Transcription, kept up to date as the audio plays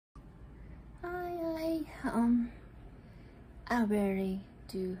I rarely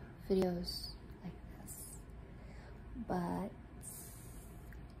do videos like this, but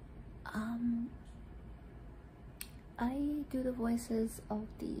I do the voices of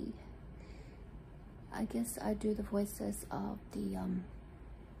the, I guess I do the voices of the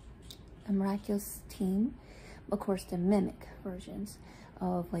Miraculous team, of course the mimic versions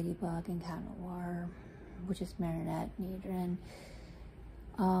of Ladybug and Cat Noir, which is Marinette and Adrian.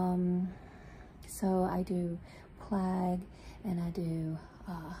 So I do Plague, and I do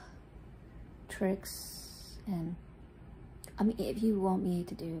Tricks, and I mean, if you want me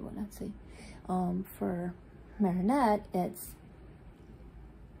to do, let's see, for Marinette, it's,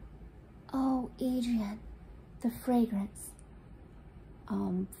 oh, Adrian, the fragrance.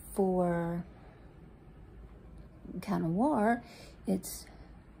 For Cat Noir, it's,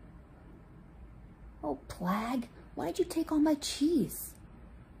 oh, Plague, why'd you take all my cheese?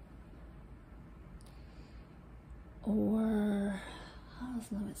 Or, how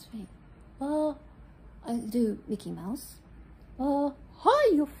does Lois speak? I do Mickey Mouse. Hi,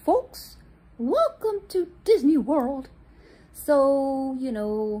 you folks. Welcome to Disney World. So, you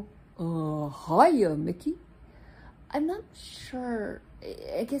know, hiya, Mickey. I'm not sure.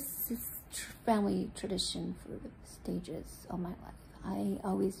 I guess it's family tradition for the stages of my life. I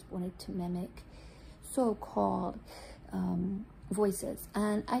always wanted to mimic so-called voices,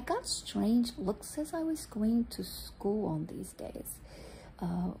 and I got strange looks as I was going to school on these days.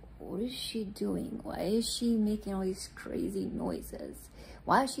 What is she doing? Why is she making all these crazy noises?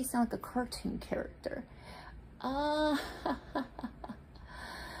 Why does she sound like a cartoon character? I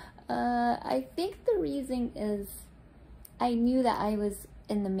think the reason is I knew that I was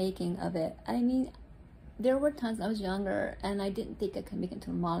in the making of it. I mean, there were times I was younger and I didn't think I could make it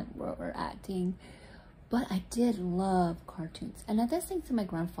to modeling world or acting, but I did love cartoons. And I did things to my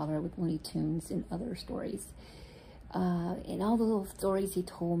grandfather with Looney Tunes and other stories. And all the little stories he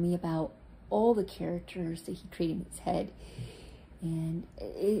told me about all the characters that he created in his head. And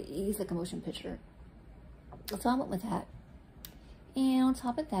he's like a motion picture. So I went with that. And on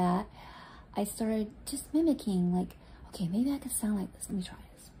top of that, I started just mimicking, like, okay, maybe I could sound like this. Let me try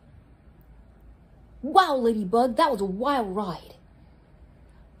this. Wow, Ladybug, that was a wild ride.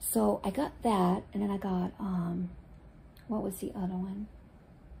 So I got that, and then I got, what was the other one?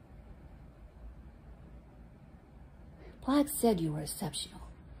 Plague said you were exceptional.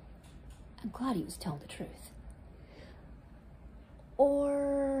 I'm glad he was telling the truth.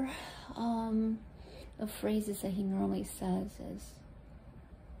 Or, the phrases that he normally says is,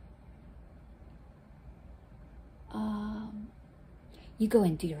 you go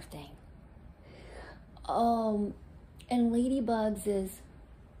and do your thing. And Ladybug's is,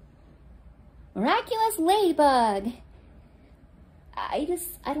 Miraculous Ladybug. I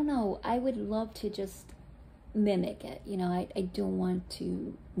don't know. I would love to just mimic it. You know, I don't want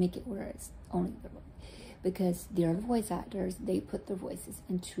to make it where it's only the voice, because they're the voice actors. They put their voices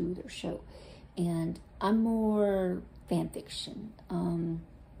into their show, and I'm more fan fiction.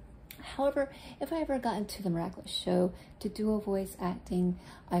 However, if I ever got into the Miraculous show to do a voice acting,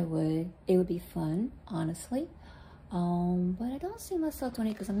 I would. It would be fun, honestly. But I don't see myself doing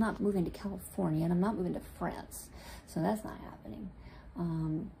it because I'm not moving to California and I'm not moving to France, so that's not happening.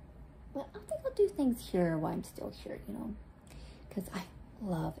 But I think I'll do things here while I'm still here, you know, because I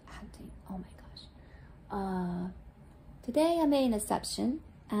love acting. Oh my gosh. Today I made an exception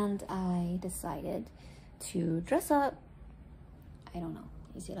and I decided to dress up. I don't know.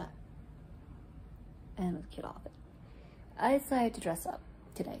 You see that? And let's get off it. I decided to dress up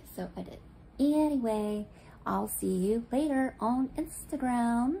today, so I did. Anyway, I'll see you later on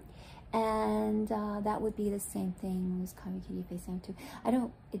Instagram, and that would be the same thing as Kami Kitty Face too. I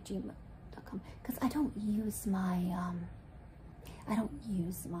don't at gmail.com because I don't use my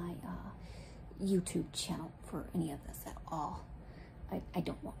YouTube channel for any of this at all. I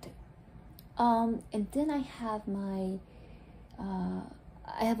don't want to. And then I have my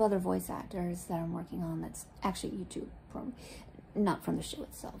I have other voice actors that I'm working on that's actually YouTube, not from the show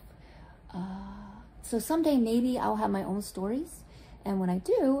itself. So someday maybe I'll have my own stories, and when I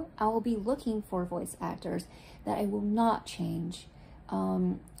do, I will be looking for voice actors that I will not change.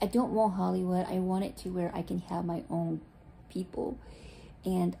 I don't want Hollywood. I want it to where I can have my own people,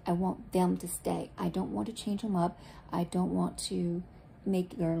 and I want them to stay. I don't want to change them up. I don't want to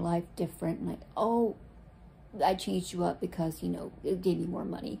make their life different. Like, oh, I changed you up because, you know, it gave me more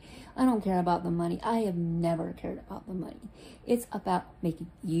money. I don't care about the money. I have never cared about the money. It's about making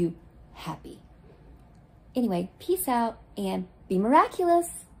you happy. Anyway, peace out and be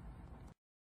miraculous.